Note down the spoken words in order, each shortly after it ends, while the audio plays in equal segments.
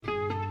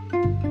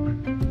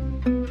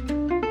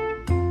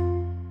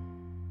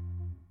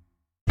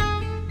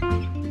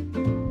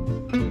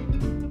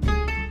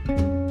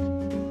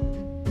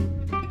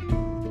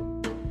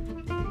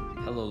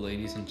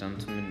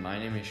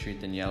Sri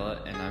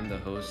Daniela, and I'm the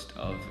host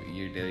of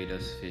Your Daily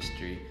Dose of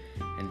History.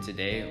 And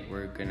today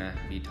we're gonna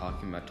be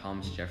talking about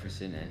Thomas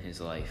Jefferson and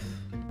his life.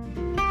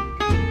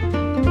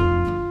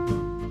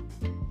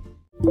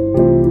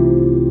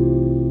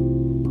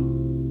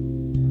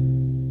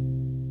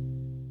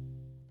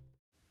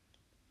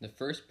 The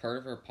first part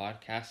of our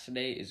podcast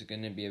today is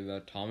going to be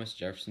about Thomas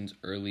Jefferson's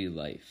early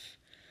life.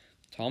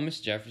 Thomas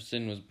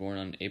Jefferson was born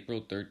on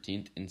April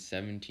 13th in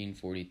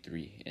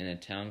 1743 in a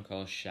town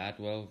called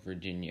Shadwell,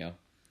 Virginia.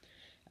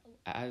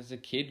 As a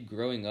kid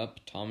growing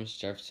up, Thomas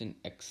Jefferson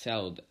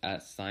excelled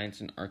at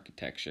science and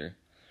architecture.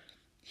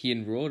 He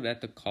enrolled at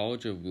the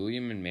College of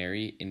William and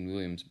Mary in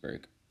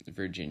Williamsburg,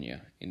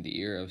 Virginia, in the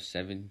year of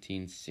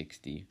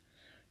 1760.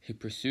 He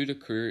pursued a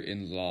career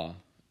in law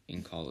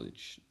in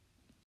college.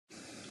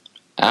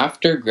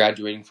 After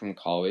graduating from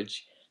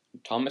college,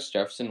 Thomas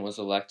Jefferson was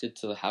elected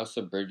to the House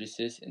of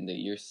Burgesses in the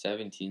year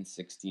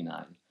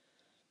 1769.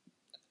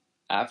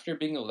 After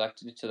being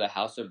elected to the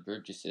House of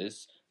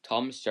Burgesses,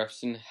 Thomas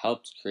Jefferson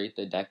helped create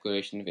the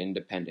Declaration of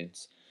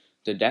Independence.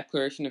 The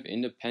Declaration of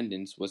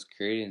Independence was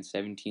created in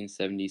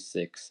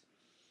 1776.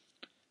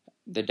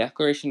 The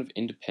Declaration of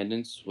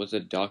Independence was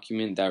a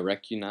document that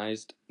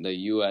recognized the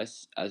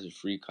U.S. as a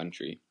free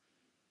country.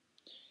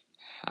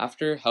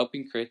 After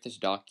helping create this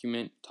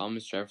document,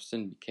 Thomas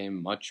Jefferson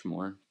became much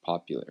more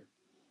popular.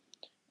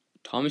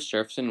 Thomas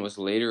Jefferson was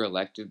later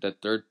elected the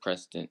third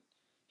president.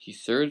 He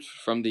served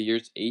from the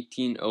years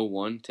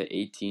 1801 to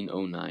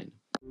 1809.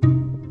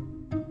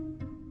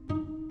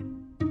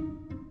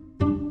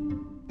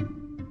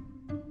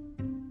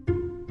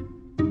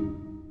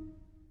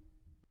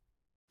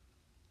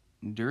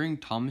 During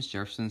Thomas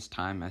Jefferson's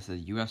time as the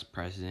U.S.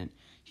 president,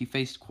 he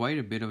faced quite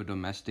a bit of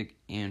domestic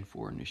and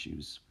foreign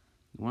issues.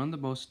 One of the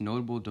most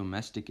notable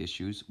domestic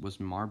issues was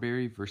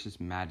Marbury versus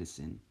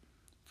Madison.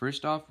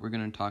 First off, we're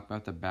going to talk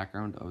about the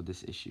background of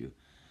this issue.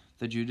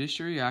 The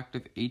Judiciary Act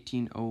of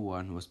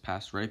 1801 was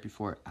passed right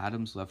before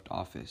Adams left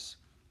office.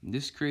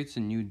 This creates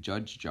a new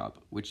judge job,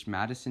 which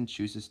Madison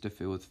chooses to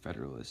fill with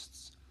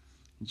Federalists.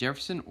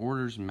 Jefferson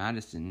orders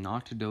Madison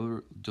not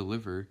to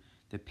deliver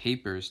the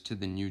papers to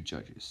the new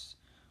judges.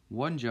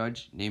 One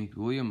judge, named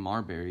William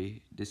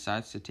Marbury,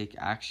 decides to take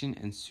action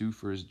and sue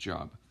for his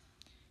job.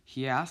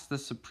 He asks the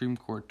Supreme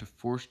Court to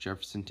force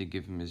Jefferson to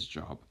give him his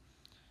job.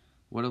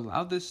 What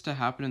allowed this to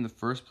happen in the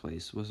first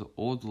place was an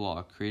old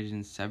law created in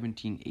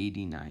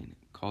 1789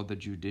 called the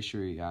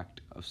Judiciary Act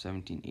of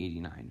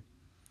 1789.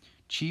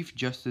 Chief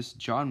Justice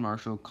John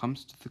Marshall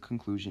comes to the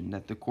conclusion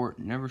that the court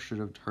never should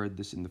have heard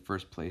this in the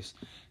first place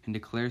and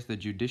declares the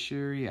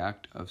Judiciary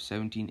Act of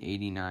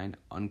 1789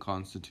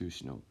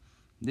 unconstitutional.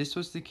 This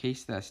was the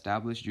case that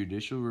established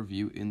judicial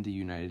review in the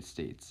United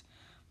States.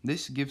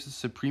 This gives the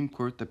Supreme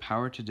Court the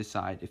power to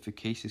decide if a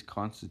case is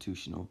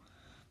constitutional.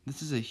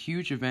 This is a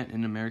huge event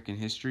in American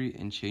history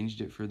and changed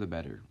it for the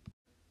better.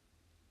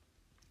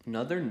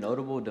 Another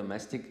notable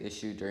domestic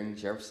issue during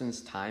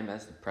Jefferson's time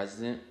as the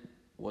president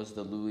was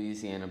the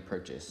Louisiana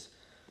Purchase.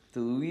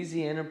 The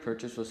Louisiana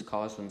Purchase was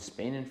caused when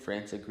Spain and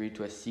France agreed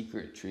to a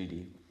secret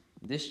treaty.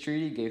 This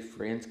treaty gave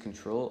France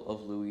control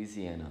of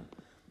Louisiana.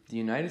 The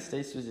United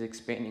States was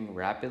expanding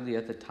rapidly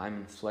at the time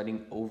and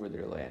flooding over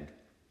their land.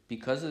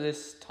 Because of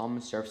this,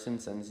 Thomas Jefferson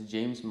sends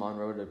James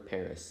Monroe to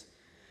Paris.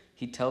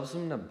 He tells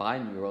him to buy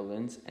New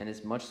Orleans and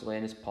as much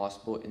land as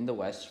possible in the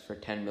West for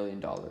 $10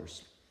 million.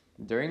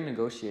 During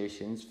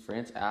negotiations,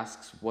 France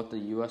asks what the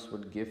U.S.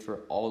 would give for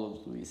all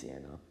of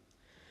Louisiana.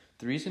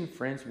 The reason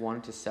France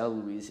wanted to sell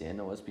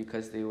Louisiana was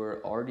because they were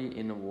already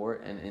in a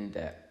war and in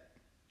debt.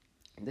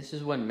 This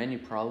is when many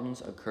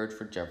problems occurred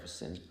for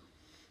Jefferson.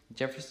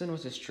 Jefferson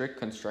was a strict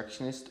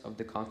constructionist of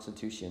the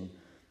Constitution.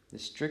 The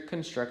strict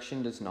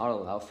construction does not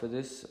allow for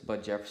this,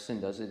 but Jefferson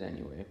does it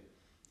anyway.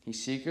 He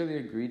secretly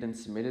agreed and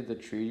submitted the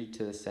treaty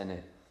to the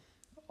Senate.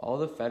 All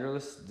the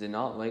Federalists did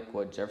not like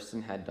what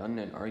Jefferson had done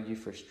and argued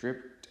for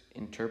strict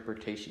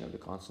interpretation of the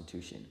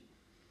Constitution.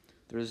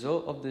 The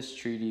result of this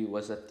treaty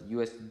was that the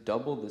U.S.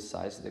 doubled the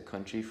size of the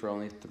country for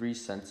only 3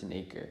 cents an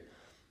acre.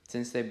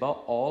 Since they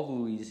bought all of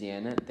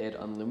Louisiana, they had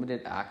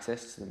unlimited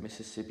access to the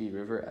Mississippi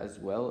River as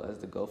well as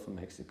the Gulf of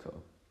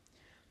Mexico.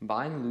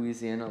 Buying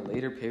Louisiana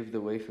later paved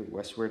the way for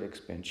westward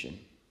expansion.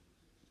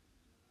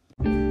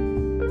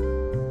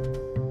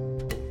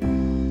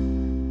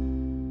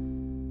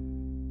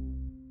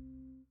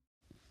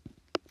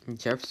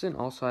 Jefferson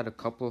also had a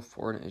couple of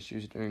foreign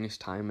issues during his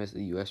time as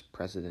the U.S.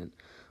 president.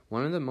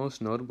 One of the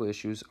most notable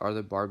issues are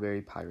the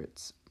Barbary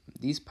Pirates.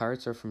 These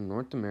pirates are from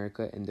North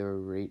America and they were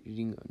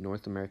raiding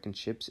North American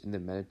ships in the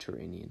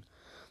Mediterranean.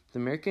 The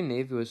American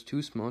Navy was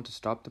too small to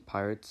stop the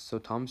pirates, so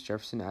Thomas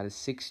Jefferson added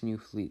 6 new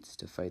fleets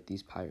to fight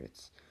these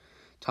pirates.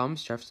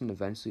 Thomas Jefferson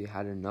eventually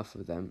had enough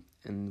of them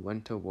and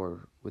went to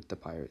war with the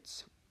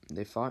pirates.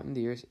 They fought in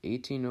the years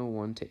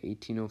 1801 to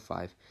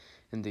 1805,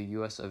 and the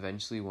U.S.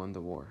 eventually won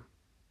the war.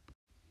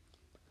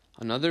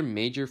 Another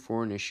major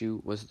foreign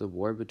issue was the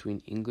war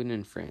between England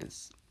and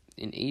France.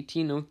 In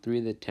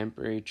 1803, the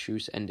temporary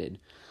truce ended.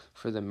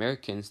 For the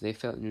Americans, they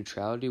felt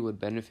neutrality would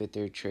benefit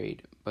their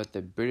trade, but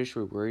the British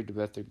were worried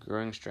about the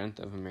growing strength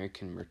of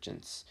American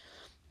merchants.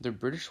 The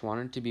British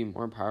wanted to be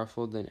more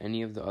powerful than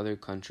any of the other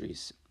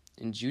countries.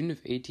 In June of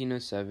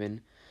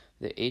 1807,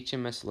 the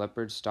HMS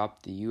Leopard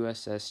stopped the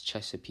USS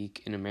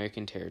Chesapeake in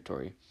American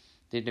territory.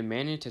 They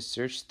demanded to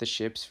search the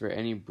ships for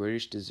any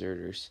British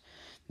deserters.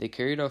 They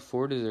carried off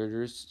 4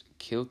 deserters,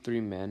 killed 3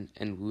 men,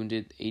 and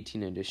wounded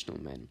 18 additional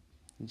men.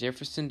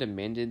 Jefferson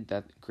demanded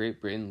that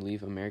Great Britain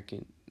leave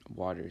American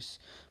waters,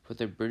 but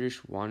the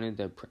British wanted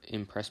the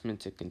impressment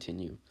to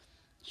continue.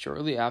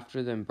 Shortly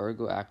after the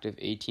Embargo Act of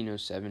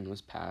 1807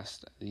 was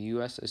passed, the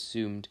U.S.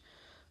 assumed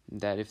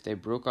that if they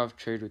broke off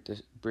trade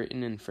with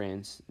Britain and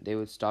France, they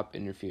would stop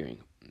interfering.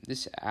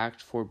 This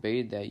act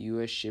forbade that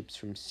U.S. ships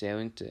from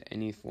sailing to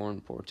any foreign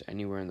port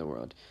anywhere in the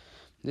world.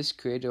 This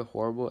created a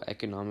horrible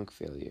economic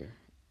failure.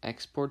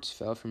 Exports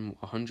fell from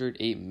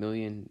 $108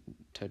 million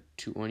to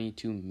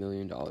 $22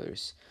 million.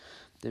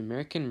 The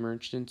American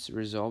merchants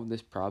resolved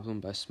this problem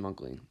by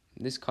smuggling.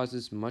 This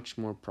causes much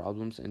more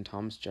problems, and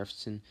Thomas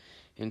Jefferson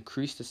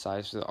increased the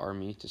size of the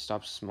army to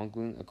stop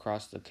smuggling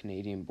across the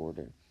Canadian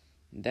border.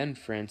 Then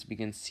France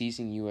began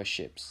seizing U.S.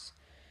 ships.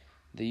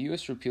 The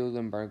U.S. repealed the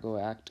Embargo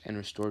Act and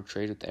restored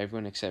trade with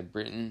everyone except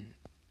Britain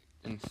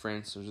and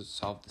France to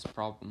solve this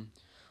problem.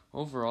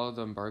 Overall,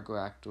 the Embargo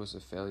Act was a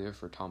failure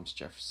for Thomas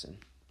Jefferson.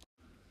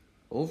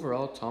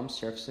 Overall, Thomas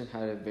Jefferson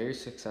had a very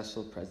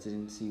successful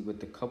presidency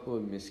with a couple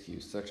of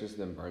miscues, such as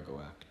the Embargo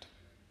Act.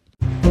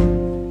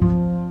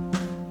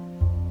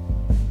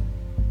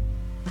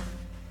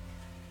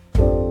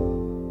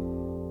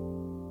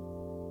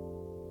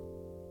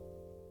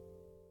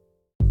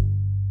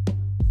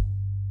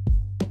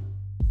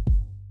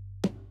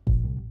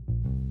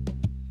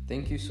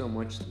 Thank you so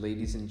much,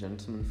 ladies and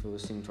gentlemen, for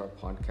listening to our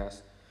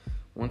podcast.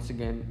 Once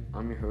again,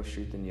 I'm your host,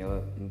 Sri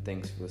Daniela, and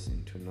thanks for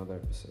listening to another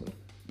episode.